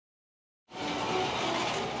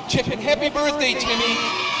Chippin', happy birthday, Timmy.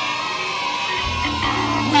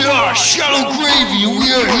 We are Shallow Gravy, and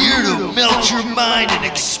we are here to melt your mind and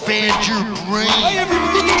expand your brain. Hi,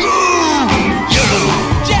 everybody. Let's go! Yellow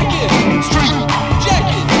Jacket. Street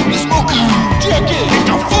Jacket. The Smoker Jacket.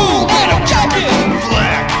 The Full Metal Jacket.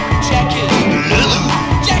 Black Jacket. Leather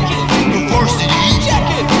Jacket. The Varsity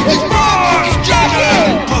Jacket. It's Mark's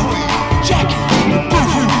Jacket. Puffy Jacket.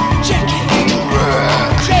 Buffy Jacket.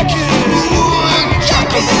 Crack Jacket.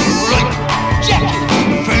 Jacket Light Jacket.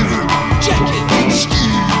 Favorite Jacket.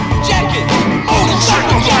 Ski Jacket.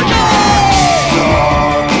 Motorcycle Jacket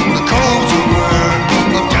The codes are red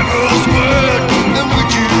of devil's word and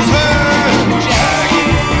witch's head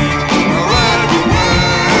Jacket Red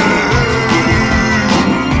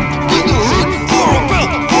With the hood or a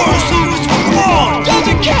belt or a sleeveless come on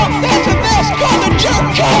Doesn't count, that's a vest called a jerk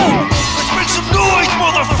coat. Let's make some noise,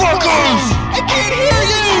 motherfuckers! I can't hear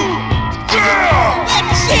you. Yeah!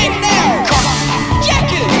 Let's sing now.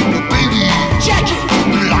 Jacket. The baby Jacket.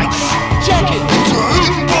 life Jacket. It's a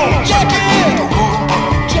 8-ball Jacket. The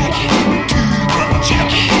 1-button Jacket. 2-button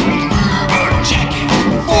Jacket. 3-button Jacket.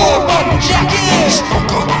 4-button jacket.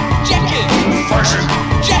 Smoker Jacket. Fashion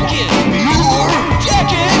Jacket. Your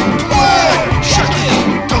Jacket. Black Jacket.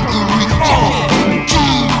 Dunkery Jacket.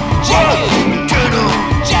 Jean Jacket. Denim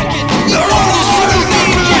Jacket. You're on the city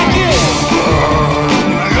Jacket.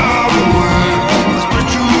 I got away Let's let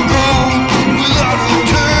you go Without a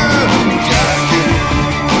tear Jacket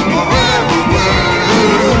Or everywhere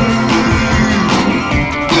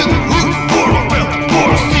With a hood or a belt Or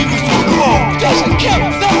a sleeveless or come on Doesn't count,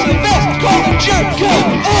 that's a vest called a jerk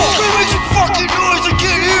coat.